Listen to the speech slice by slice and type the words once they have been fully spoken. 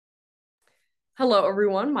Hello,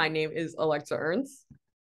 everyone. My name is Alexa Ernce,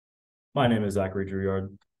 My name is Zachary Drouillard.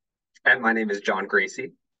 And my name is John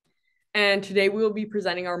Gracey. and today we will be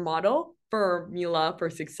presenting our model formula for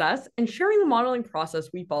success and sharing the modeling process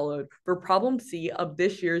we followed for problem C of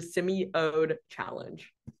this year's semi-ode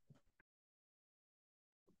challenge.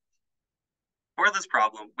 For this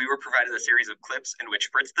problem, we were provided a series of clips in which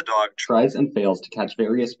Fritz the dog tries and fails to catch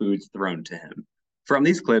various foods thrown to him. From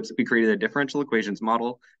these clips, we created a differential equations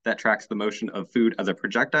model that tracks the motion of food as a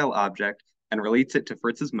projectile object and relates it to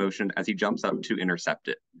Fritz's motion as he jumps up to intercept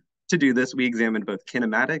it. To do this, we examined both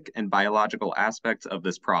kinematic and biological aspects of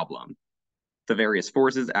this problem, the various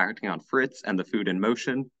forces acting on Fritz and the food in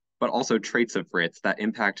motion, but also traits of Fritz that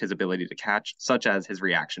impact his ability to catch, such as his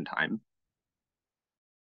reaction time.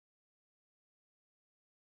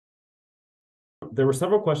 There were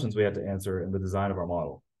several questions we had to answer in the design of our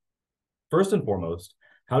model. First and foremost,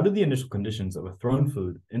 how did the initial conditions of a thrown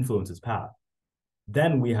food influence its path?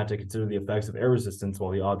 Then we had to consider the effects of air resistance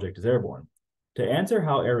while the object is airborne. To answer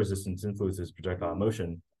how air resistance influences projectile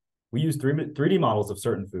motion, we used 3D models of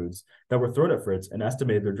certain foods that were thrown at Fritz and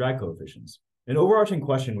estimated their drag coefficients. An overarching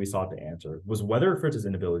question we sought to answer was whether Fritz's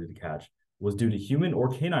inability to catch was due to human or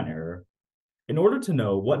canine error. In order to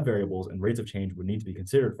know what variables and rates of change would need to be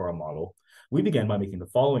considered for our model, we began by making the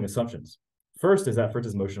following assumptions. First is that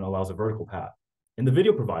Fritz's motion allows a vertical path. In the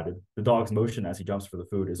video provided, the dog's motion as he jumps for the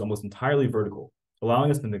food is almost entirely vertical,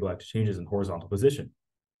 allowing us to neglect changes in horizontal position.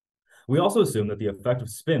 We also assume that the effect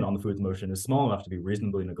of spin on the food's motion is small enough to be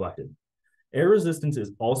reasonably neglected. Air resistance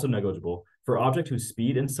is also negligible for objects whose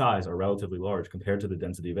speed and size are relatively large compared to the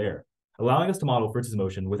density of air, allowing us to model Fritz's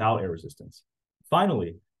motion without air resistance.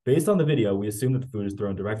 Finally, based on the video, we assume that the food is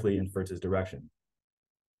thrown directly in Fritz's direction.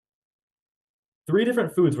 3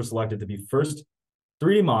 different foods were selected to be first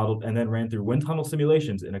 3D modeled and then ran through wind tunnel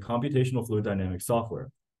simulations in a computational fluid dynamics software.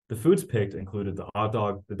 The foods picked included the hot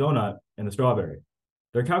dog, the donut, and the strawberry.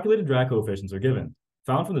 Their calculated drag coefficients are given,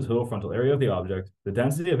 found from the total frontal area of the object, the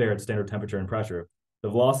density of air at standard temperature and pressure, the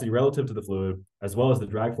velocity relative to the fluid, as well as the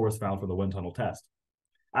drag force found from the wind tunnel test.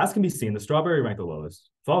 As can be seen, the strawberry ranked the lowest,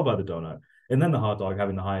 followed by the donut, and then the hot dog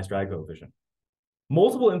having the highest drag coefficient.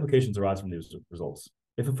 Multiple implications arise from these results.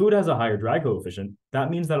 If a food has a higher drag coefficient,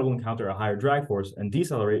 that means that it will encounter a higher drag force and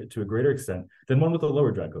decelerate to a greater extent than one with a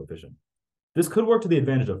lower drag coefficient. This could work to the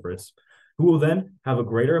advantage of Fritz, who will then have a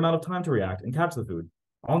greater amount of time to react and catch the food.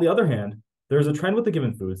 On the other hand, there is a trend with the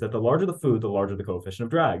given foods that the larger the food, the larger the coefficient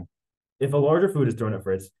of drag. If a larger food is thrown at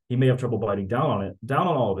Fritz, he may have trouble biting down on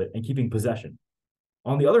all of it, and keeping possession.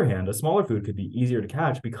 On the other hand, a smaller food could be easier to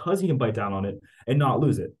catch because he can bite down on it and not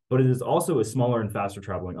lose it, but it is also a smaller and faster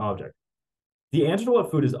traveling object. The answer to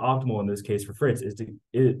what food is optimal in this case for Fritz is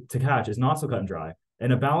to catch is not so cut and dry,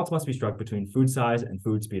 and a balance must be struck between food size and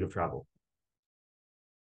food speed of travel.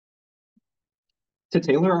 To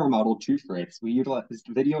tailor our model to Fritz, we utilized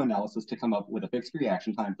video analysis to come up with a fixed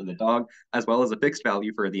reaction time for the dog, as well as a fixed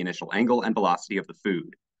value for the initial angle and velocity of the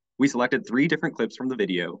food. We selected 3 different clips from the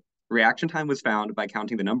video. Reaction time was found by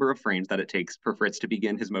counting the number of frames that it takes for Fritz to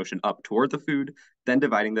begin his motion up toward the food, then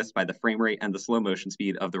dividing this by the frame rate and the slow motion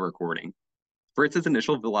speed of the recording. Fritz's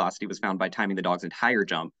initial velocity was found by timing the dog's entire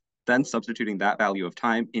jump, then substituting that value of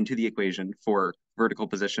time into the equation for vertical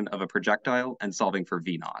position of a projectile and solving for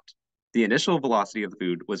V0. The initial velocity of the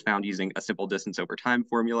food was found using a simple distance over time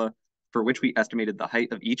formula, for which we estimated the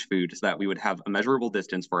height of each food so that we would have a measurable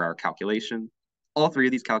distance for our calculation. All 3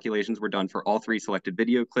 of these calculations were done for all 3 selected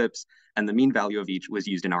video clips, and the mean value of each was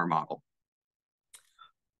used in our model.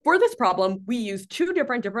 For this problem, we used 2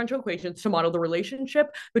 different differential equations to model the relationship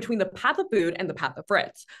between the path of food and the path of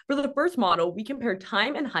Fritz. For the first model, we compared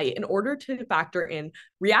time and height in order to factor in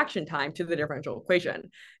reaction time to the differential equation,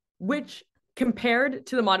 which compared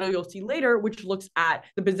to the model you'll see later, which looks at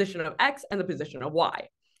the position of X and the position of Y.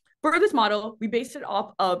 For this model, we based it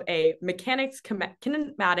off of a mechanics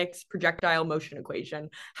kinematics projectile motion equation.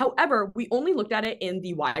 However, we only looked at it in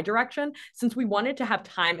the Y direction since we wanted to have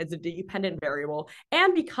time as a dependent variable,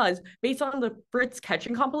 and because based on the Fritz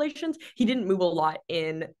catching compilations, he didn't move a lot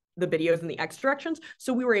in the videos in the X directions,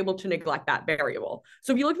 so we were able to neglect that variable.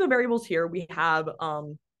 So if you look at the variables here, we have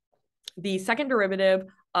the second derivative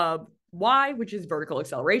of Y, which is vertical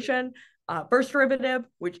acceleration, first derivative,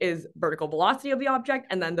 which is vertical velocity of the object,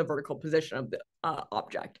 and then the vertical position of the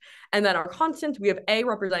object. And then our constants, we have A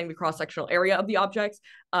representing the cross-sectional area of the objects,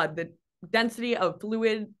 the density of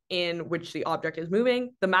fluid in which the object is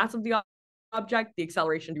moving, the mass of the object, the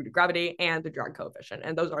acceleration due to gravity, and the drag coefficient.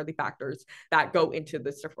 And those are the factors that go into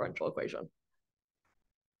this differential equation.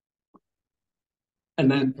 And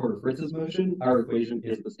then for Fritz's motion, our equation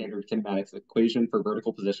is the standard kinematics equation for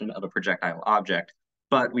vertical position of a projectile object.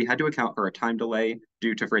 but we had to account for a time delay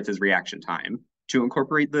due to Fritz's reaction time. To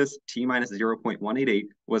incorporate this, t minus 0.188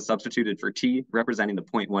 was substituted for t, representing the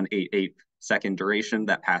 0.188 second duration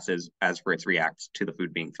that passes as Fritz reacts to the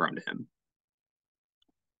food being thrown to him.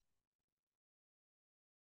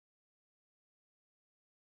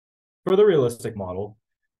 For the realistic model,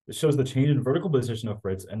 it shows the change in vertical position of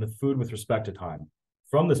Fritz and the food with respect to time.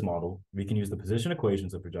 From this model, we can use the position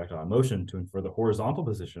equations of projectile motion to infer the horizontal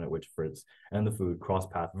position at which Fritz and the food cross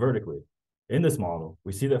path vertically. In this model,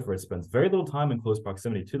 we see that Fritz spends very little time in close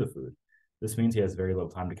proximity to the food. This means he has very little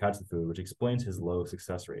time to catch the food, which explains his low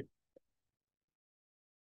success rate.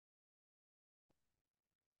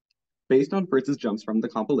 Based on Fritz's jumps from the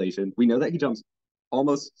compilation, we know that he jumps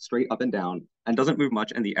almost straight up and down and doesn't move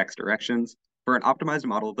much in the x directions. For an optimized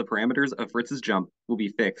model, the parameters of Fritz's jump will be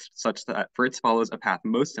fixed such that Fritz follows a path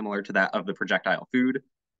most similar to that of the projectile food.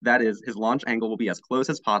 That is, his launch angle will be as close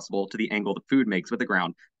as possible to the angle the food makes with the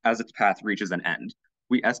ground as its path reaches an end.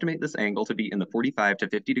 We estimate this angle to be in the 45 to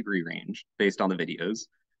 50 degree range based on the videos.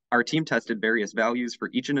 Our team tested various values for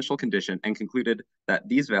each initial condition and concluded that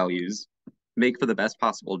these values make for the best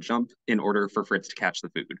possible jump in order for Fritz to catch the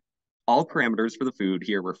food. All parameters for the food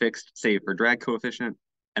here were fixed, save for drag coefficient,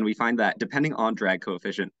 and we find that depending on drag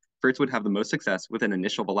coefficient, Fritz would have the most success with an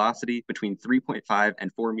initial velocity between 3.5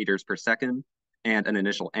 and 4 meters per second, and an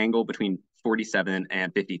initial angle between 47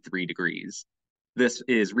 and 53 degrees. This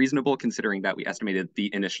is reasonable considering that we estimated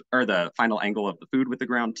the final angle of the food with the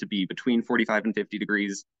ground to be between 45 and 50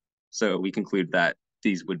 degrees. So we conclude that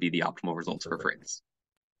these would be the optimal results for Fritz.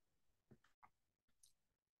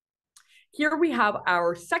 Here we have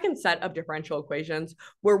our second set of differential equations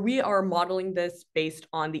where we are modeling this based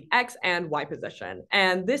on the x and y position.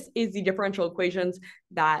 And this is the differential equations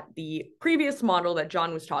that the previous model that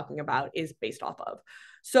John was talking about is based off of.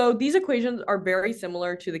 So these equations are very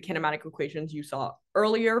similar to the kinematic equations you saw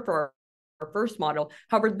earlier for our first model.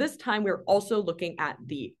 However, this time we're also looking at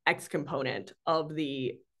the x component of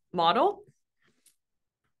the model.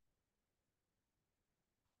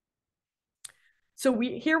 So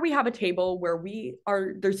here we have a table where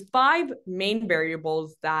there's 5 main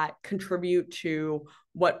variables that contribute to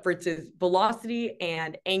what Fritz's velocity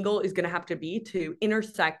and angle is going to have to be to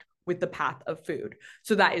intersect with the path of food.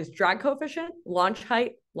 So that is drag coefficient, launch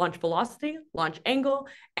height, launch velocity, launch angle,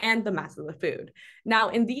 and the mass of the food. Now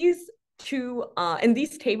in these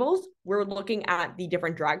tables, we're looking at the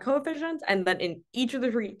different drag coefficients. And then in each of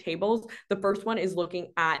the 3 tables, the first one is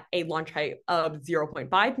looking at a launch height of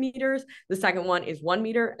 0.5 meters. The second one is 1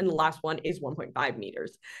 meter. And the last one is 1.5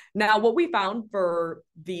 meters. Now, what we found for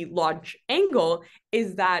the launch angle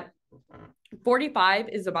is that 45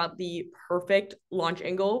 is about the perfect launch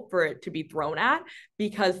angle for it to be thrown at,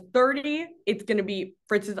 because 30, it's going to be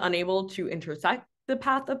Fritz is unable to intersect the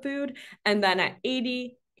path of food. And then at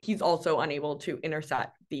 80, he's also unable to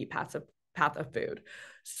intersect the path of food.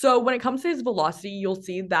 So when it comes to his velocity, you'll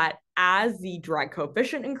see that as the drag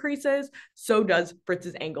coefficient increases, so does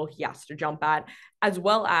Fritz's angle he has to jump at, as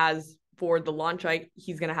well as for the launch height,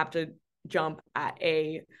 he's going to have to jump at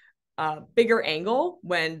a bigger angle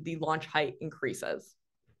when the launch height increases.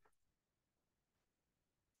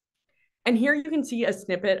 And here you can see a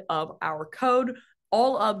snippet of our code.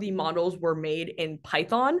 All of the models were made in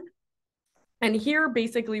Python. And here,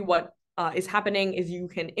 basically what is happening is you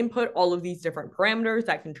can input all of these different parameters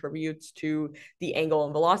that contributes to the angle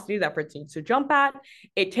and velocity that Fritz needs to jump at.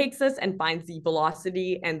 It takes this and finds the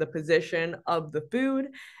velocity and the position of the food.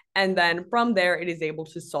 And then from there, it is able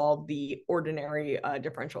to solve the ordinary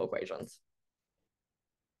differential equations.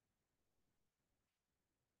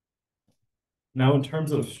 Now, in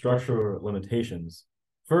terms of structural limitations,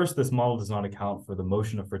 first, this model does not account for the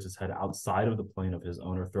motion of Fritz's head outside of the plane of his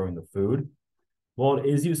owner throwing the food. While it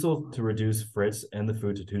is useful to reduce Fritz and the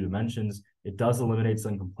food to 2 dimensions, it does eliminate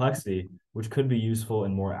some complexity, which could be useful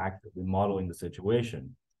in more accurately modeling the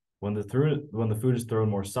situation. When the food is thrown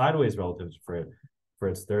more sideways relative to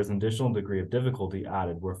Fritz, there is an additional degree of difficulty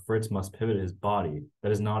added where Fritz must pivot his body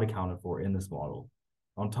that is not accounted for in this model.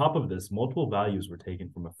 On top of this, multiple values were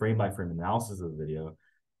taken from a frame-by-frame analysis of the video,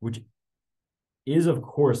 which is, of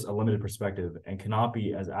course, a limited perspective and cannot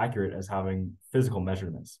be as accurate as having physical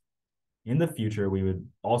measurements. In the future, we would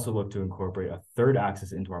also look to incorporate a third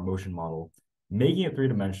axis into our motion model, making it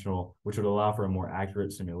 3-dimensional, which would allow for a more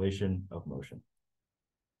accurate simulation of motion.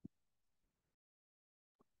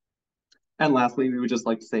 And lastly, we would just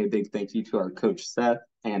like to say a big thank you to our coach, Seth,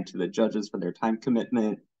 and to the judges for their time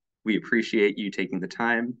commitment. We appreciate you taking the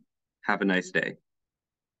time. Have a nice day.